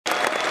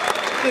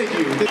Thank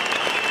you.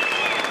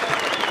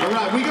 All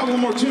right, we got one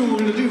more tune we're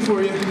going to do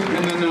for you,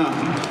 and then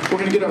we're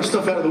going to get our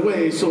stuff out of the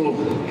way so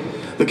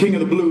the king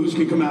of the blues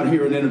can come out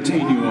here and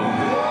entertain you all.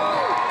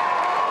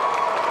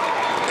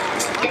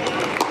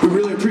 We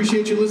really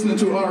appreciate you listening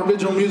to our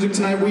original music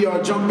tonight. We are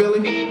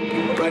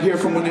JunkBelly, right here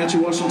from Wenatchee,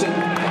 Washington.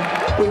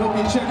 We hope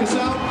you check us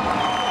out.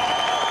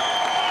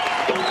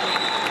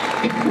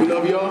 We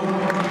love y'all.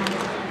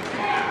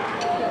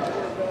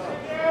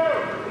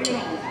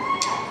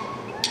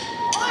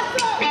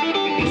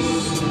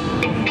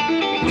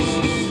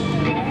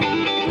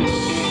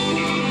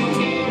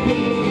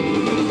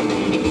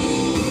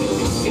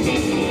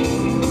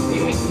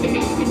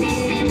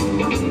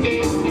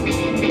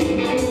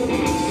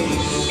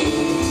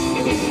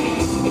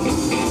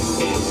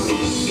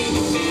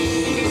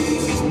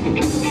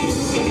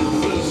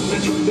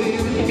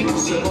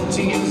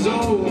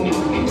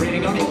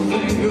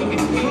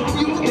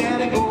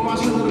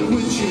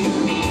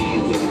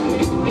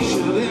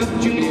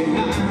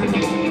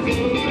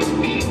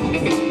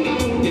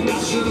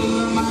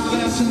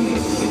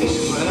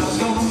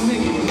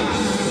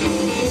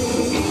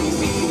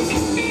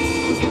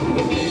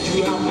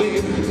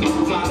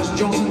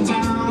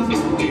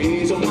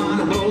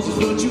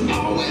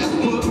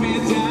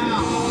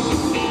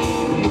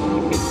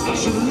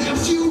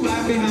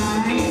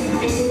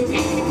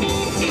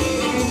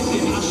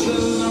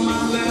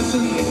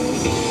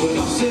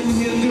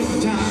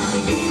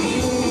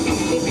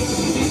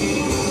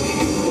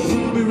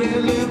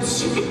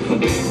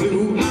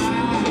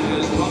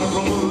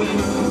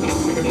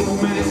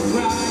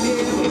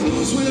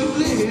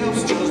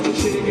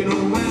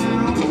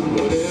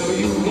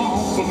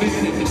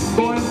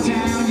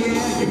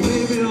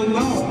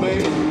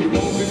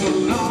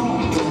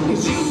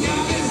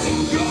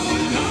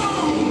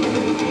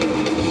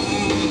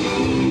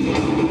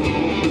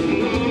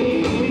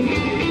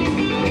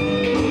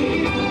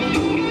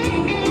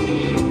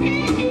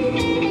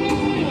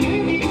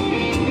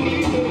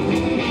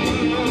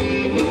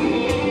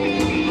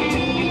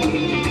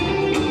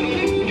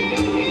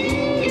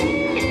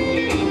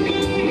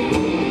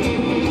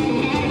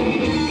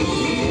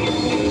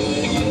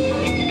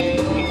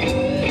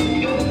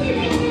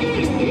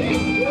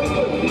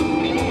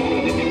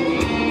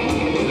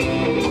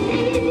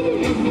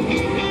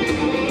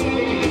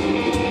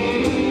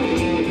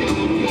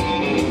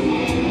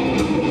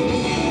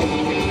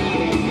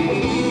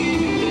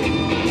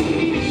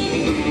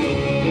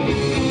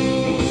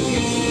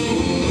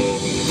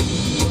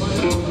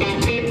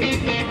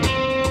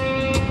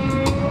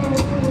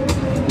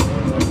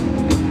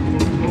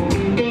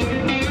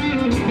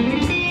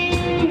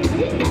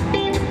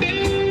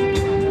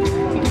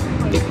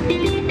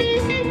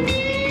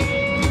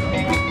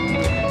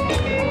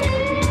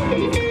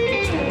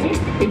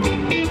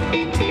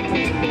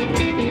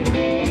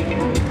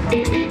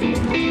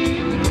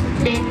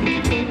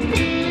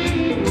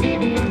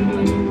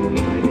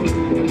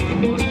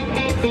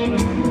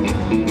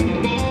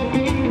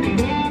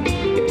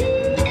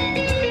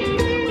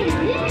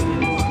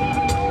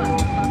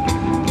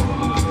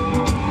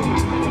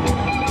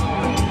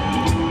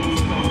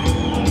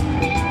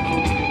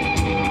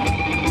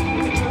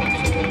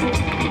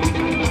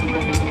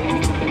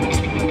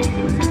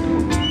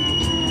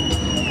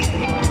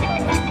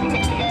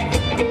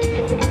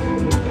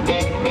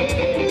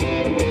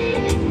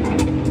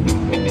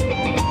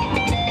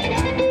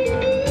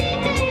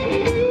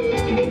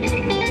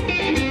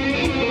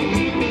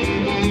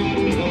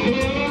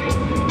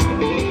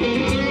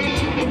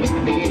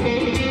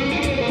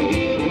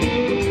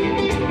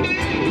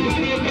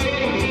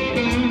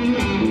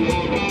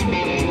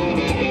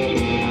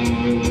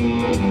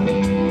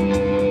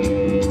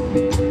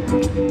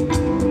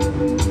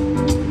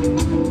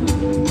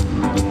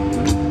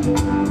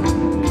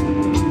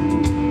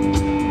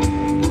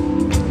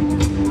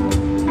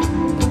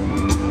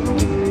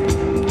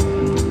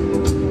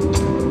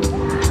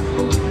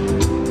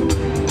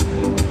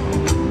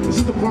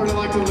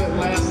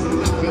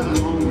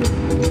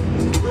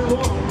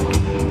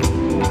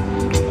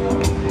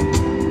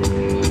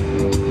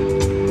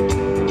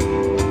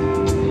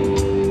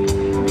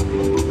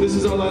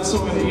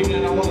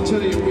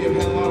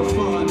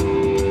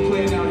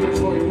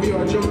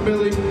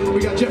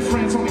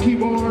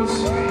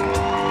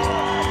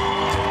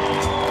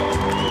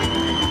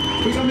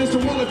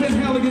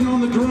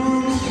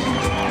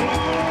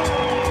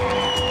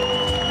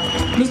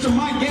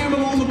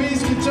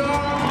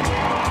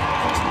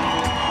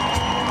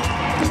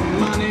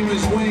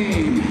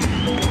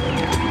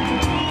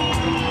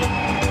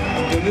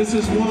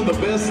 This is one of the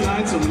best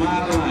nights of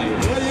my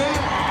life. Yeah, yeah.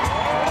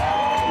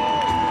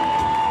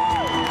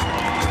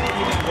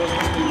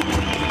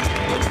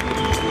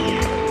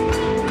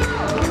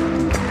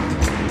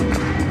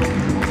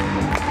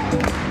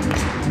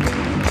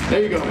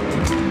 There you go.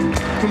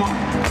 Come on.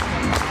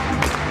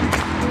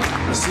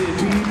 I said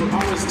people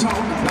always talk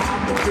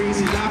about the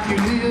crazy life you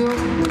live.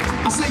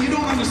 I say you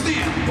don't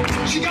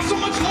understand. She got so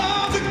much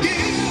love to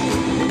give.